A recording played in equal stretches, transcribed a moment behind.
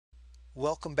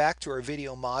Welcome back to our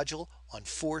video module on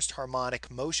forced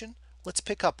harmonic motion. Let's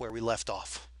pick up where we left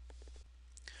off.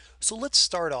 So let's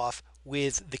start off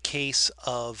with the case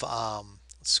of,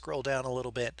 let's scroll down a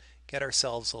little bit, get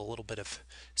ourselves a little bit of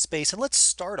space, and let's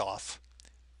start off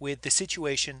with the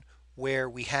situation where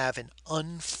we have an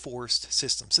unforced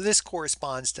system. So this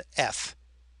corresponds to F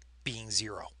being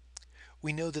 0.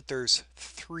 We know that there's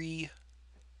three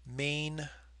main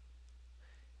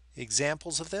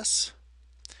examples of this.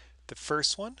 The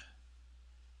first one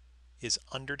is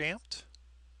underdamped.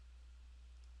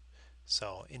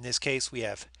 So in this case we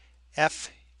have F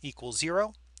equals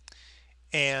 0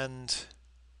 and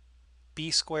B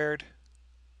squared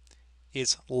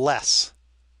is less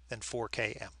than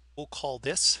 4km. We'll call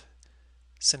this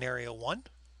scenario 1.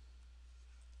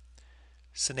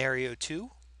 Scenario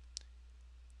 2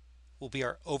 will be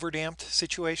our overdamped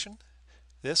situation.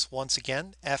 This, once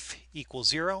again, F equals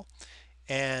 0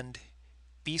 and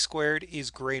B squared is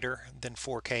greater than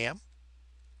 4km.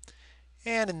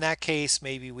 And in that case,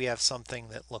 maybe we have something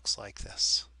that looks like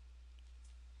this.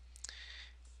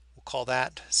 We'll call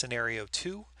that scenario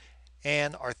 2.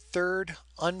 And our third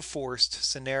unforced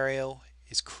scenario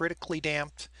is critically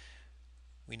damped.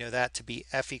 We know that to be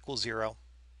F equals 0,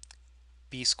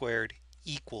 B squared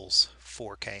equals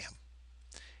 4km.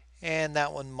 And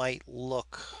that one might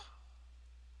look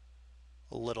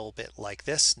a little bit like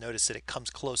this. Notice that it comes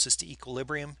closest to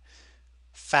equilibrium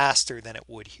faster than it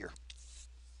would here.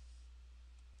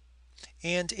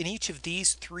 And in each of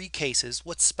these three cases,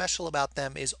 what's special about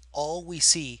them is all we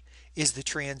see is the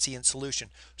transient solution.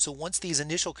 So once these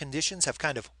initial conditions have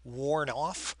kind of worn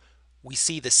off, we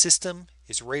see the system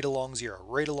is right along 0,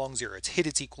 right along 0. It's hit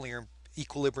its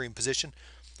equilibrium position.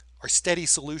 Our steady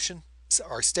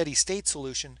state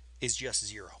solution is just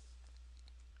 0.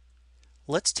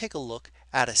 Let's take a look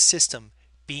at a system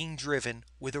being driven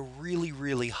with a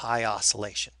really high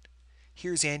oscillation.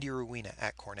 Here's Andy Rowena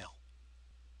at Cornell.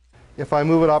 If I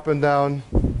move it up and down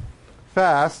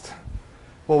fast,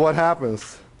 well, what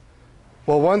happens?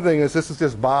 Well, one thing is this is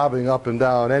just bobbing up and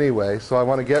down anyway, so I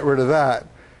want to get rid of that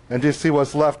and just see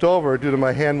what's left over due to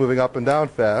my hand moving up and down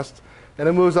fast, and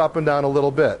it moves up and down a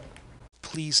little bit.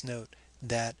 Please note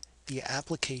that the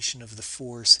application of the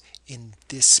force in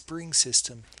this spring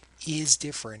system is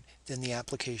different than the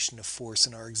application of force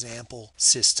in our example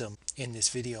system in this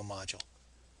video module.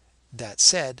 That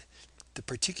said, the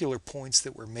particular points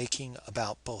that we're making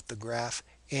about both the graph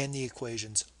and the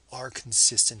equations are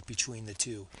consistent between the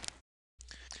two.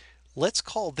 Let's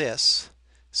call this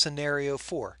scenario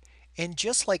 4. And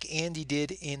just like Andy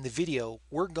did in the video,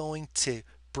 we're going to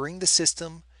bring the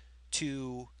system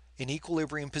to an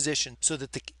equilibrium position so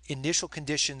that the initial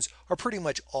conditions are pretty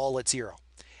much all at 0.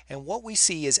 And what we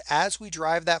see is as we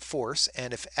drive that force,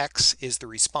 and if X is the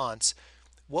response,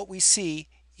 what we see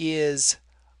is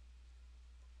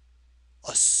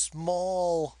a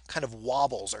small kind of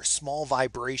wobbles or small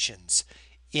vibrations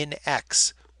in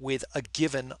X with a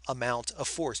given amount of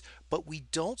force. But we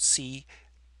don't see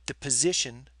the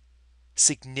position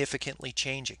significantly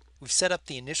changing. We've set up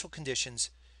the initial conditions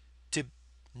to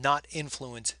not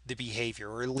influence the behavior,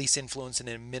 or at least influence it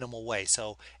in a minimal way.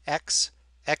 So X,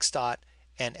 X dot,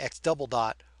 and X double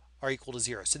dot are equal to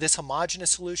 0. So this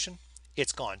homogeneous solution,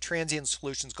 it's gone. Transient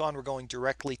solution's gone. We're going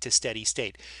directly to steady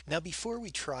state. Now before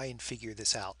we try and figure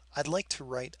this out, I'd like to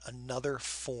write another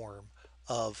form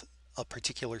of a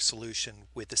particular solution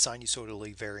with the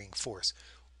sinusoidally varying force.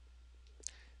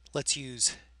 Let's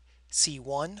use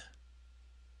C1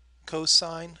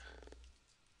 cosine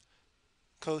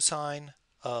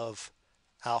of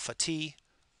alpha t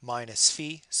minus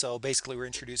phi. So basically we're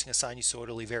introducing a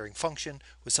sinusoidally varying function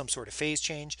with some sort of phase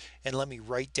change, and let me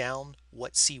write down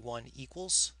what C1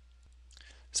 equals.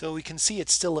 So we can see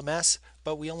it's still a mess,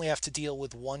 but we only have to deal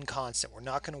with one constant. We're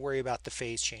not going to worry about the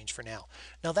phase change for now.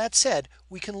 Now that said,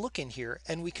 we can look in here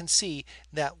and we can see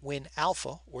that when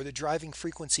alpha, or the driving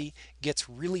frequency, gets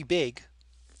really big,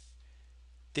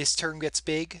 this term gets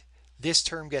big, this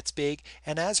term gets big,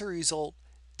 and as a result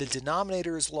the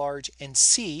denominator is large, and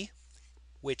C,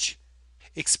 which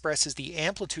expresses the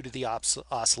amplitude of the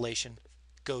oscillation,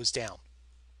 goes down.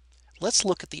 Let's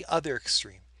look at the other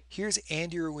extreme. Here's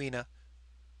Andy Rowena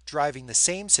driving the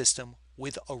same system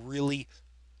with a really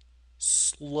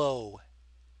slow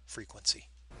frequency.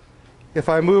 If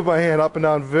I move my hand up and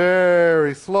down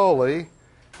very slowly,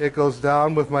 it goes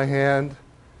down with my hand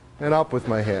and up with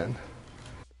my hand.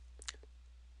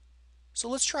 So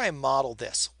let's try and model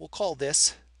this. We'll call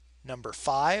this number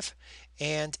 5,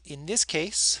 and in this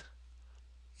case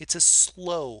it's a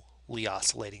slowly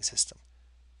oscillating system.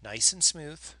 Nice and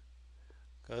smooth,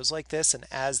 goes like this, and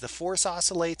as the force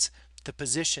oscillates, the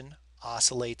position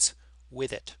oscillates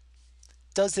with it.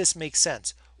 Does this make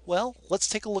sense? Well, let's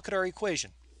take a look at our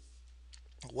equation.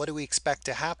 What do we expect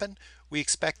to happen? We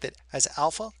expect that as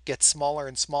alpha gets smaller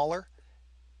and smaller,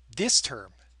 this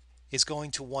term is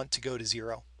going to want to go to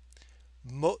 0.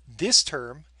 This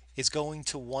term is going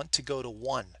to want to go to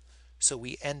 1. So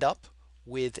we end up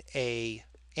with a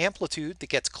amplitude that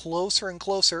gets closer and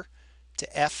closer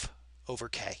to f over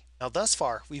k. Now thus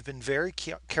far we've been very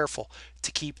careful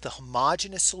to keep the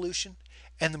homogeneous solution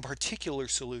and the particular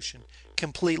solution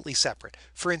completely separate.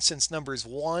 For instance, numbers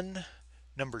 1,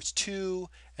 numbers 2,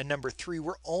 and number 3,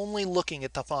 we're only looking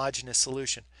at the homogeneous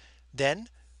solution. Then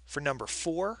for number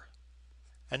 4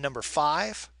 and number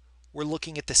 5, we're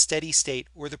looking at the steady state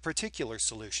or the particular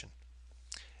solution.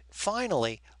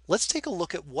 Finally, let's take a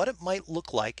look at what it might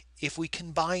look like if we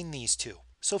combine these two.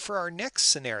 So for our next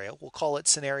scenario, we'll call it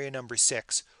scenario number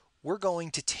 6, we're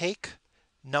going to take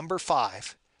number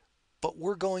 5, but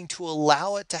we're going to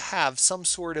allow it to have some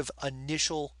sort of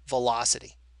initial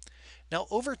velocity. Now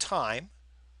over time,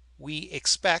 we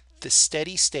expect the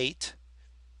steady state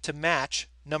to match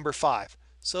number 5.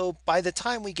 So by the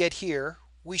time we get here,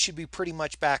 we should be pretty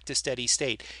much back to steady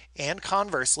state. And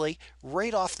conversely,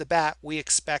 right off the bat, we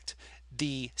expect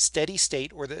the steady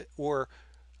state or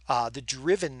the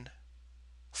driven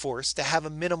force to have a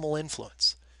minimal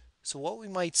influence. So what we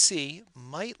might see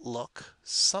might look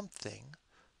something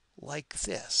like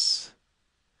this.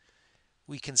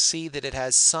 We can see that it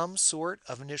has some sort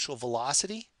of initial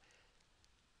velocity,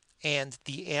 and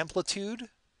the amplitude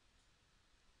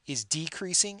is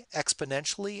decreasing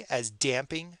exponentially as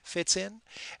damping fits in.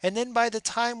 And then by the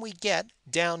time we get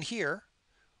down here,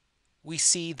 we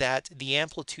see that the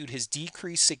amplitude has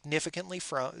decreased significantly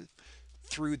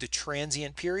through the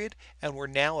transient period, and we're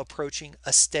now approaching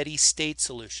a steady state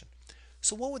solution.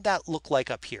 So what would that look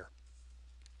like up here?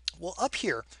 Well, up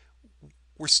here,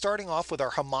 we're starting off with our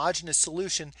homogeneous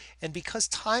solution, and because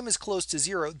time is close to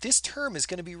 0, this term is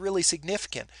going to be really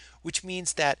significant, which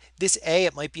means that this a,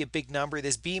 it might be a big number,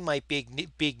 this b might be a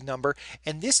big number,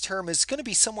 and this term is going to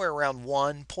be somewhere around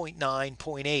 1, 0.9,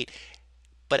 0.8.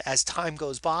 But as time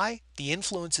goes by, the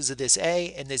influences of this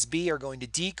a and this b are going to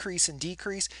decrease and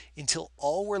decrease until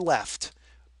all we're left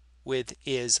with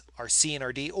is our c and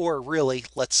our d, or really,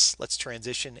 let's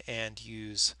transition and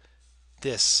use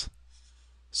this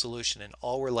solution, and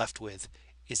all we're left with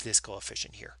is this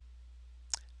coefficient here.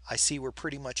 I see we're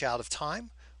pretty much out of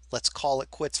time. Let's call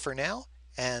it quits for now,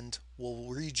 and we'll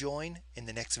rejoin in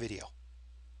the next video.